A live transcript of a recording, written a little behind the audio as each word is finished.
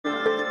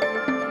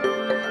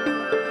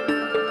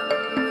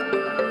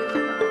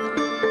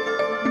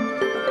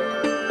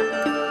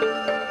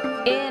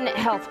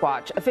Health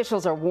Watch,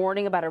 officials are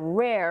warning about a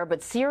rare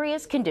but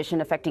serious condition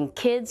affecting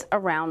kids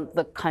around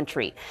the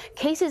country.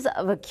 Cases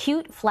of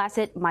acute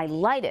flaccid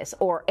myelitis,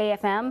 or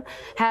AFM,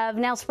 have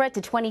now spread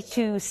to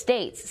 22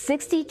 states.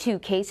 62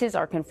 cases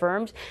are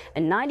confirmed,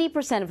 and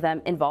 90% of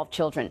them involve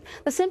children.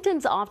 The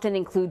symptoms often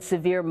include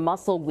severe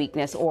muscle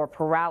weakness or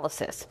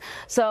paralysis.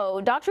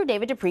 So Dr.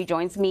 David Dupree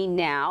joins me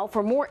now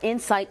for more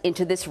insight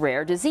into this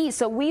rare disease.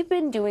 So we've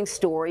been doing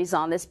stories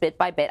on this bit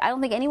by bit. I don't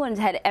think anyone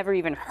had ever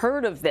even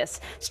heard of this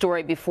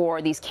story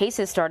before these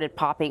cases started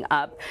popping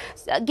up.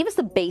 Give us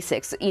the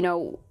basics. You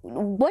know,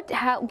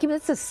 give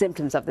us the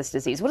symptoms of this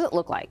disease. What does it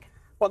look like?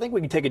 Well, I think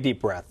we can take a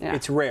deep breath. Yeah.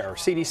 It's rare.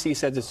 CDC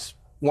says it's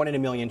 1 in a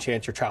million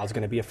chance your child's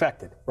going to be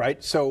affected,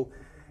 right? So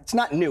it's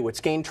not new.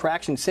 It's gained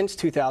traction since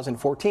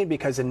 2014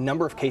 because the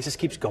number of cases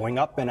keeps going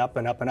up and up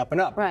and up and up and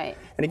up. Right.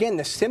 And again,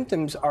 the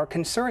symptoms are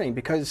concerning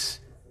because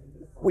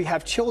we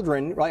have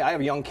children, right? I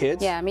have young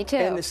kids. Yeah, me too.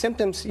 And the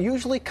symptoms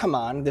usually come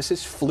on. This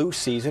is flu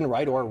season,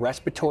 right, or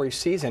respiratory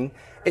season.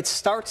 It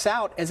starts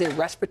out as a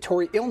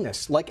respiratory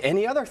illness, like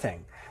any other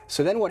thing.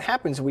 So then what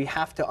happens, we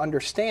have to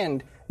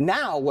understand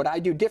now what I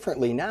do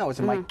differently now is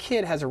if my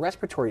kid has a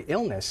respiratory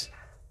illness,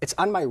 it's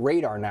on my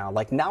radar now.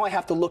 Like now I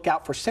have to look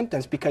out for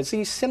symptoms because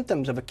these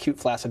symptoms of acute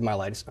flaccid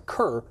myelitis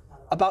occur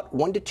about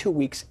 1 to 2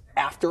 weeks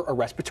after a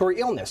respiratory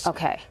illness.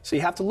 Okay. So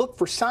you have to look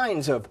for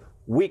signs of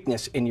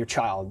weakness in your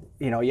child.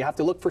 You know, you have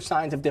to look for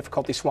signs of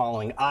difficulty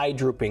swallowing, eye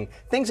drooping.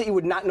 Things that you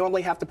would not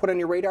normally have to put on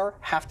your radar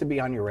have to be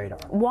on your radar.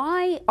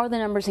 Why are the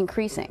numbers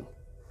increasing?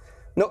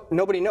 No,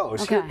 nobody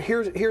knows. Okay.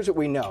 Here's what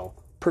we know.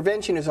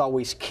 Prevention is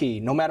always key,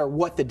 no matter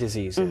what the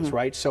disease is,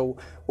 right? So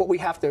what we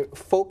have to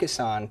focus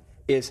on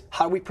is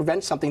how do we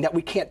prevent something that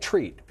we can't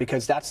treat?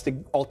 Because that's the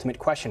ultimate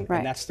question, Right.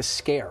 and that's the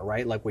scare,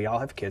 right? Like we all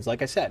have kids,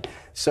 like I said.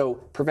 So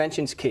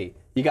prevention's key.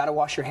 You got to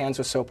wash your hands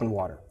with soap and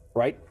water,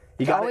 right?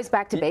 You got Always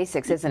back to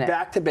basics, isn't it?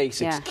 Back to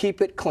basics. Yeah.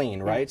 Keep it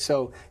clean, right?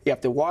 So you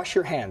have to wash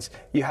your hands.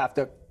 You have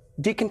to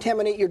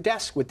decontaminate your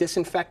desk with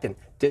disinfectant.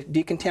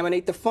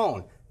 Decontaminate the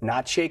phone.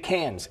 Not shake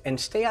hands. And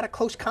stay out of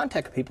close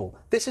contact with people.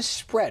 This is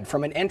spread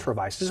from an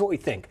enterovirus. This is what we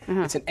think.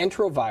 It's an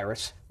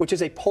enterovirus, which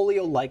is a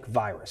polio-like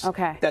virus.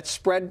 Okay. That's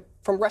spread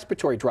from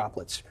respiratory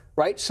droplets,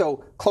 right?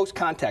 So close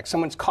contact.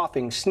 Someone's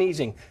coughing,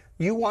 sneezing.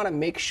 You want to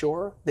make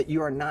sure that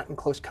you are not in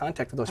close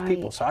contact with those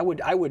people. So I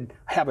would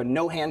have a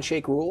no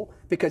handshake rule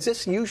because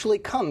this usually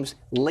comes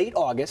late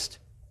August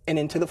and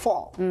into the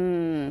fall.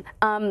 You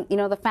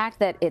know, the fact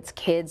that it's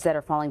kids that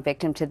are falling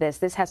victim to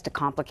this has to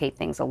complicate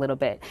things a little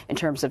bit in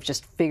terms of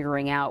just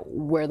figuring out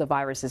where the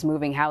virus is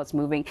moving, how it's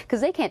moving, because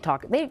they can't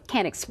talk, they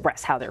can't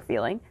express how they're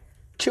feeling.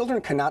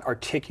 Children cannot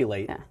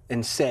articulate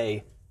and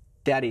say,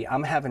 Daddy,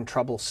 I'm having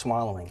trouble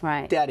swallowing.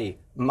 Right. Daddy,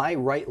 my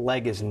right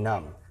leg is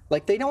numb.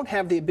 Like, they don't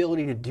have the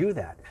ability to do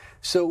that.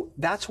 So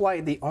that's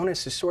why the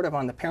onus is sort of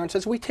on the parents,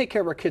 as we take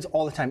care of our kids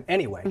all the time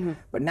anyway.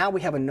 But now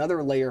we have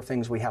another layer of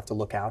things we have to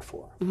look out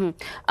for.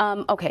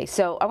 Okay,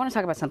 so I want to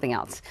talk about something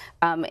else.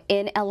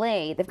 In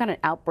LA, they've got an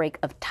outbreak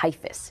of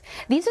typhus.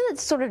 These are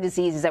the sort of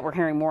diseases that we're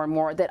hearing more and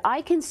more that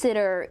I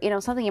consider, you know,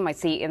 something you might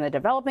see in the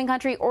developing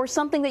country or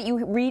something that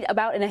you read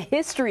about in a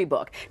history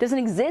book. Doesn't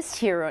exist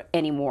here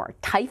anymore.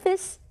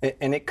 Typhus?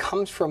 And it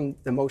comes from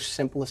the most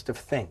simplest of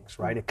things,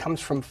 right? It comes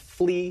from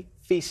flea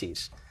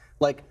feces.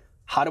 Like,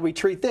 how do we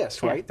treat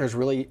this, right? There's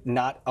really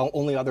not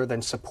only other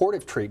than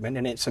supportive treatment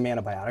and it's some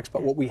antibiotics,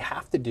 but what we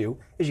have to do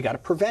is you got to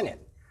prevent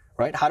it,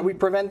 right? How do we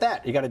prevent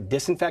that? You got to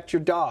disinfect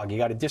your dog. You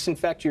got to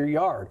disinfect your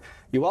yard.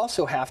 You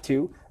also have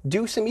to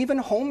do some even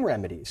home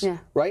remedies,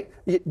 right?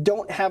 You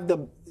don't have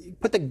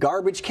put the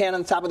garbage can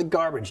on top of the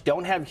garbage.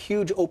 Don't have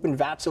huge open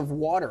vats of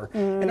water.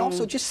 And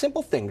also just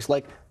simple things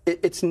like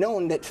it's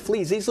known that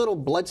fleas, these little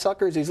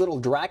bloodsuckers, these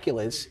little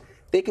Draculas,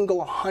 they can go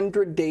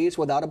 100 days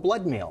without a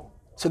blood meal.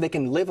 So they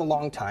can live a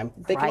long time.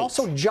 They can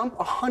also jump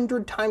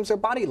 100 times their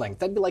body length.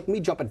 That'd be like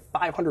me jumping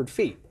 500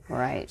 feet.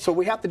 Right. So what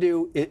we have to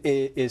do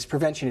is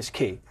prevention is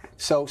key.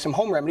 So some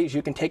home remedies,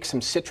 you can take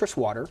some citrus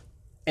water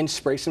and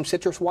spray some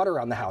citrus water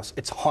around the house.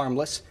 It's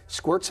harmless.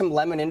 Squirt some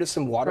lemon into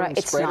some water and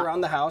spray it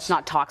around the house. It's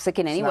not toxic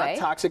in any way.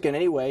 It's not toxic in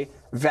any way.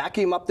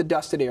 Vacuum up the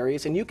dusted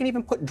areas. And you can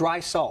even put dry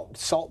salt.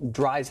 Salt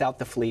dries out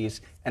the fleas.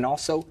 And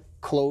also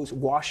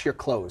wash your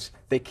clothes.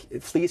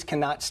 Fleas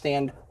cannot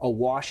stand a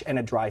wash and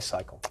a dry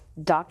cycle.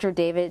 Dr.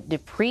 David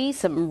Dupree,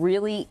 some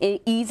really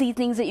easy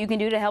things that you can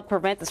do to help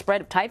prevent the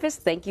spread of typhus.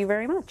 Thank you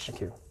very much.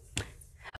 Thank you.